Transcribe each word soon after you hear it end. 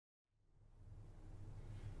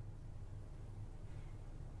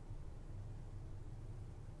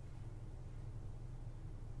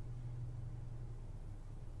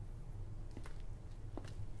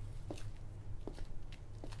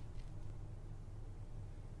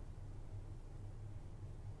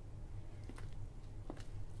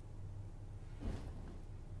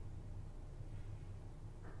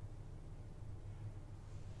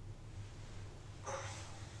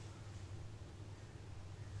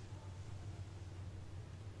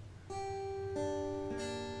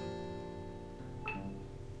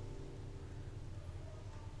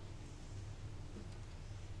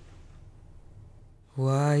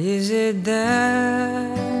Why is it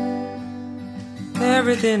that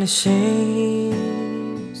everything has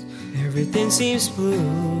changed? Everything seems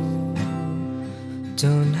blue.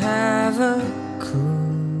 Don't have a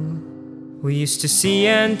clue. We used to see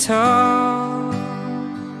and talk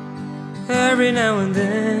every now and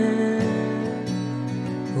then.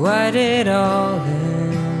 Why did all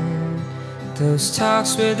end? Those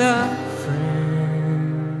talks with a friend.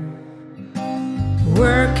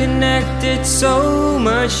 We're connected so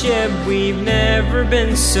much, yet we've never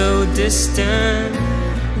been so distant.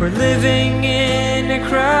 We're living in a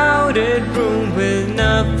crowded room with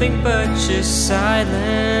nothing but just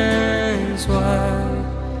silence. Why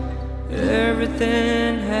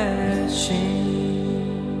everything has changed?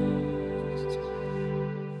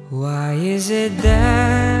 Why is it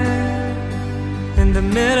that in the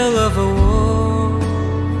middle of a war,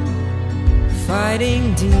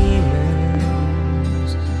 fighting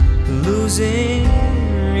demons, losing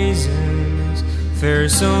reasons,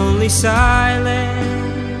 there's only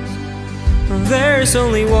silence, there's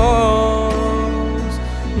only walls,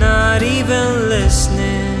 not even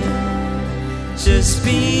listening, just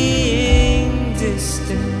being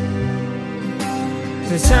distant.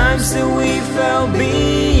 The times that we felt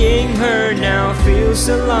being heard now feels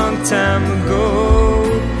a long time ago.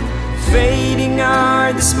 Fading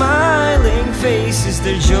are the smiling faces,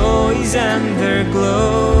 their joys and their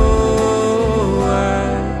glow. Why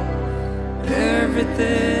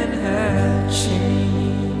everything had changed.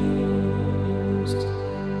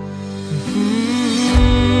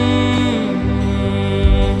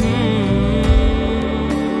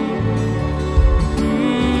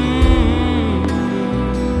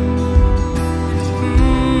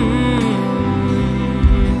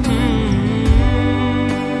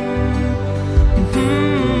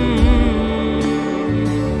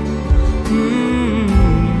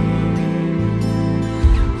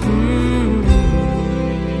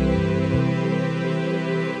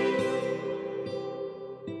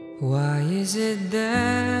 Why is it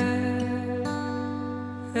that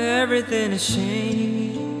everything has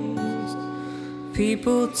changed?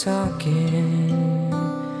 People talking,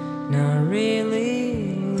 not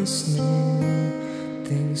really listening.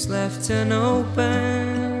 Things left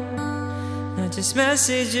unopened, not just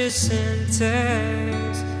messages and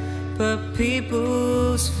texts, but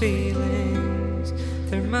people's feelings.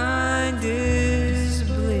 Their mind is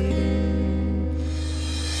bleeding.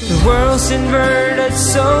 The world's inverted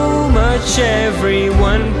so much,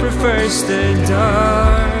 everyone prefers the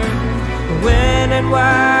dark. When and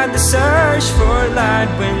why the search for light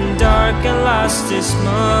when dark and lost is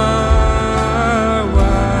more?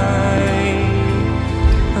 Why?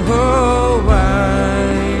 Oh,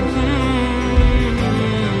 why?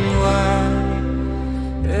 Why?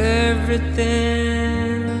 Everything